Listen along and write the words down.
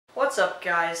What's up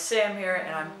guys, Sam here,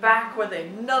 and I'm back with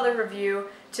another review.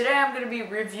 Today I'm going to be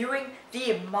reviewing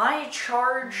the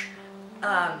MyCharge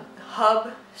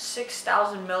Hub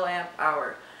 6000 milliamp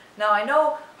hour. Now I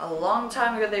know a long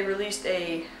time ago they released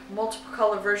a multiple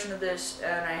color version of this,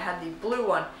 and I had the blue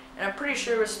one, and I'm pretty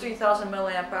sure it was 3000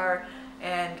 milliamp hour,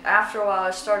 and after a while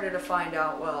I started to find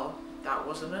out, well, that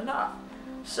wasn't enough.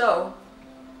 So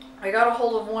I got a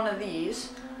hold of one of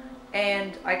these,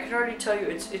 and I can already tell you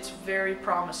it's very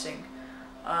promising.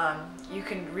 You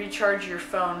can recharge your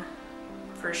phone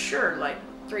for sure like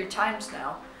 3 times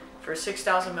now for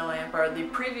 6000 milliamp hour. The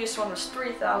previous one was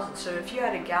 3000, so if you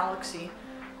had a Galaxy,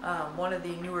 one of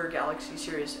the newer Galaxy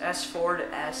series, S4 to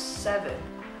S7,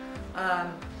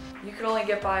 you could only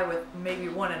get by with maybe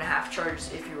 1.5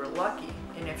 charges if you were lucky,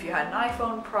 and if you had an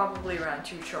iPhone, probably around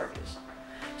 2 charges.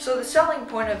 So the selling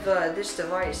point of this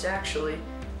device actually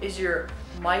is your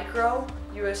micro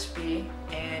USB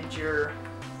and your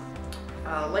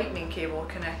lightning cable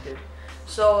connected.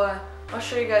 So I'll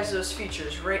show you guys those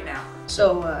features right now.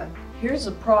 So here's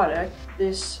the product.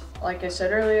 This, like I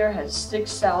said earlier, has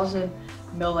 6000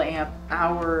 milliamp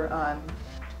hour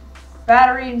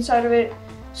battery inside of it.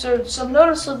 So some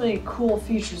noticeably cool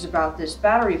features about this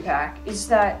battery pack is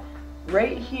that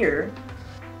right here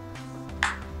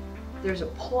there's a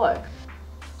plug.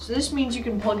 So this means you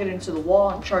can plug it into the wall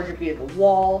and charge it via the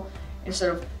wall instead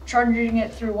of charging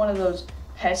it through one of those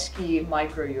pesky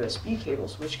micro USB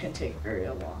cables, which can take a very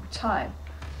long time.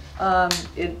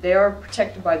 They are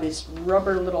protected by this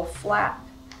rubber little flap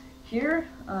here.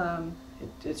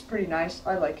 It's pretty nice.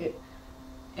 I like it.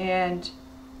 And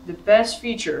the best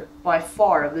feature by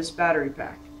far of this battery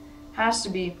pack has to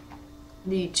be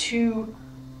the 2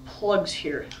 plugs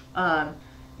here.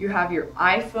 You have your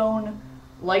iPhone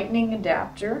lightning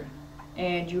adapter,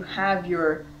 and you have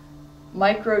your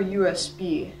micro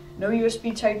USB. No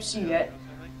USB Type-C yet,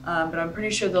 but I'm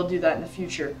pretty sure they'll do that in the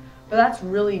future. But that's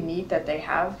really neat that they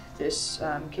have this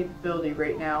capability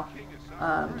right now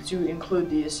to include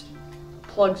these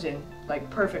plugs in like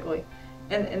perfectly,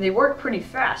 and they work pretty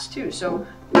fast too. So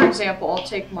for example, I'll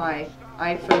take my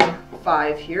iPhone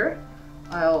 5 here,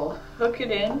 I'll hook it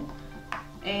in,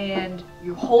 and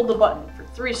you hold the button for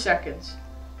 3 seconds.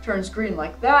 Turns green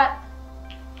like that,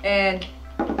 and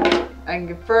I can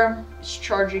confirm it's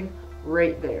charging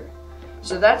right there.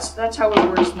 So that's how it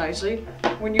works nicely.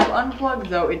 When you unplug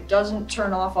though, it doesn't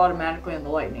turn off automatically on the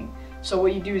lightning. So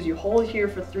what you do is you hold here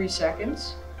for 3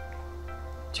 seconds,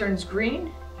 turns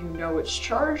green, you know it's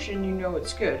charged and you know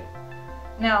it's good.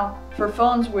 Now for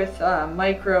phones with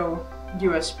micro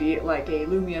USB like a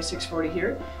Lumia 640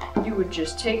 here, you would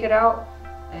just take it out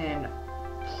and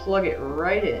plug it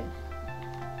right in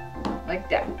like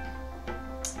that,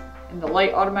 and the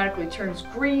light automatically turns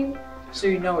green, so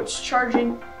you know it's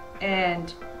charging.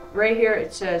 And right here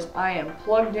it says I am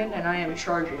plugged in and I am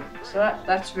charging, so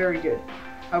that's very good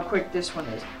how quick this one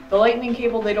is. The lightning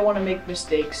cable, they don't want to make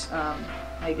mistakes,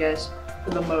 I guess,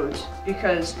 for the modes,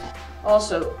 because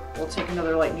also we'll take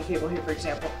another lightning cable here. For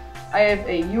example, I have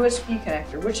a USB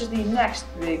connector, which is the next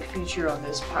big feature on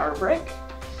this power brick.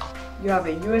 You have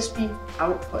a USB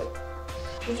output.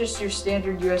 So just your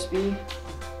standard USB,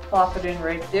 plop it in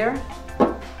right there,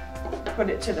 put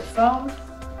it to the phone,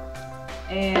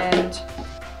 and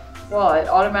well, it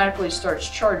automatically starts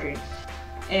charging.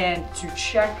 And to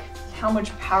check how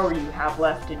much power you have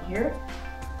left in here,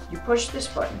 you push this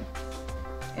button.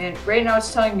 And right now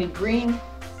it's telling me green.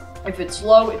 If it's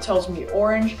low, it tells me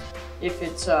orange. If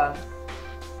it's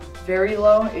very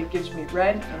low, it gives me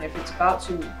red. And if it's about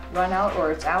to run out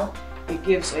or it's out, it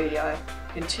gives a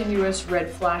continuous red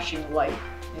flashing light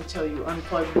until you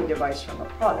unplug the device from a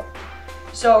product.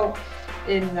 So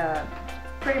in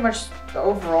pretty much the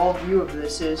overall view of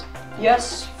this is,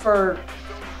 yes, for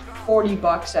 40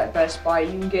 bucks at Best Buy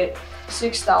you can get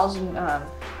 6000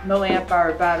 milliamp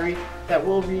hour battery that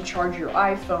will recharge your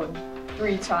iPhone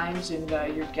 3 times in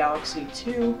your Galaxy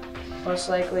 2 most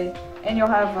likely, and you'll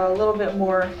have a little bit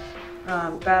more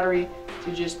battery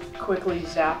to just quickly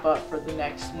zap up for the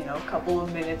next, couple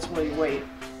of minutes while you wait.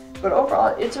 But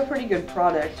overall, it's a pretty good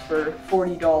product for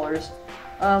 $40.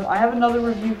 I have another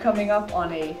review coming up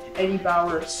on a Eddie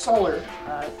Bauer solar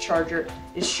charger.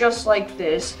 It's just like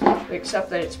this,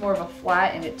 except that it's more of a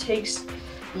flat, and it takes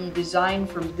the design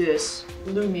from this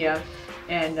Lumia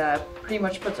and pretty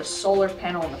much puts a solar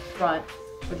panel in the front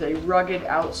with a rugged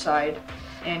outside,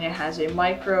 and it has a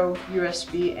micro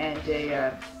USB and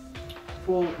a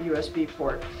full USB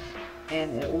port,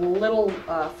 and a little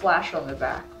flash on the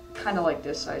back, kind of like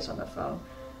this size on the phone.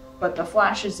 But the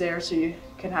flash is there so you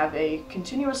can have a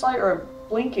continuous light or a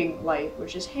blinking light,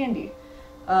 which is handy.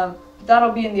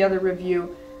 That'll be in the other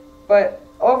review, but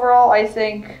overall overall, I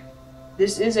think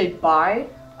this is a buy.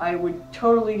 I would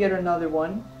totally get another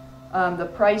one. The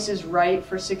price is right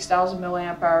for 6,000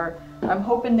 milliamp hour. I'm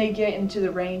hoping they get into the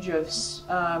range of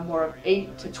more of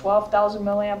 8 to 12,000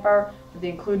 milliamp hour with the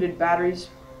included batteries,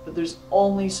 but there's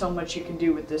only so much you can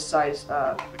do with this size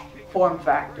form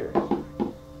factor.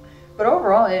 But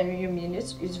overall, I mean,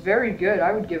 it's very good.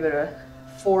 I would give it a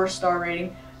 4-star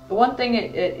rating. The one thing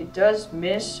it does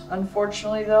miss,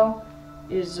 unfortunately though,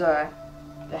 is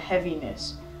the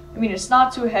heaviness. I mean, it's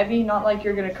not too heavy, not like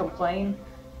you're gonna complain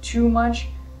too much,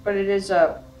 but it is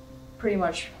pretty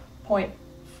much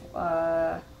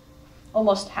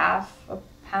almost half a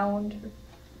pound.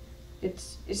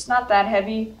 It's not that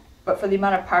heavy, but for the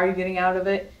amount of power you're getting out of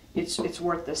it, it's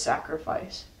worth the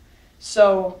sacrifice.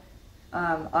 So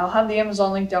I'll have the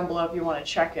Amazon link down below if you want to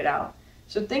check it out.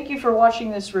 So thank you for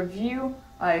watching this review.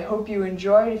 I hope you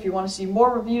enjoyed. If you want to see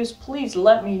more reviews, please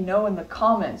let me know in the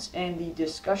comments and the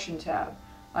discussion tab.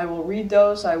 I will read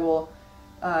those. I will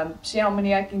see how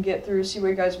many I can get through, see what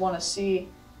you guys want to see,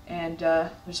 and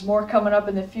there's more coming up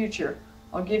in the future.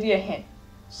 I'll give you a hint.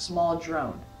 Small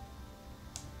drone.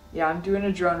 Yeah, I'm doing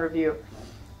a drone review.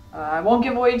 I won't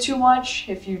give away too much.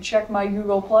 If you check my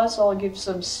Google+, I'll give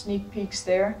some sneak peeks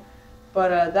there.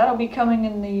 But that'll be coming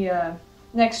in the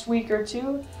next week or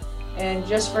two. And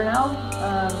just for now,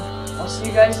 I'll see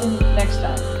you guys next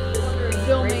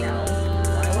time.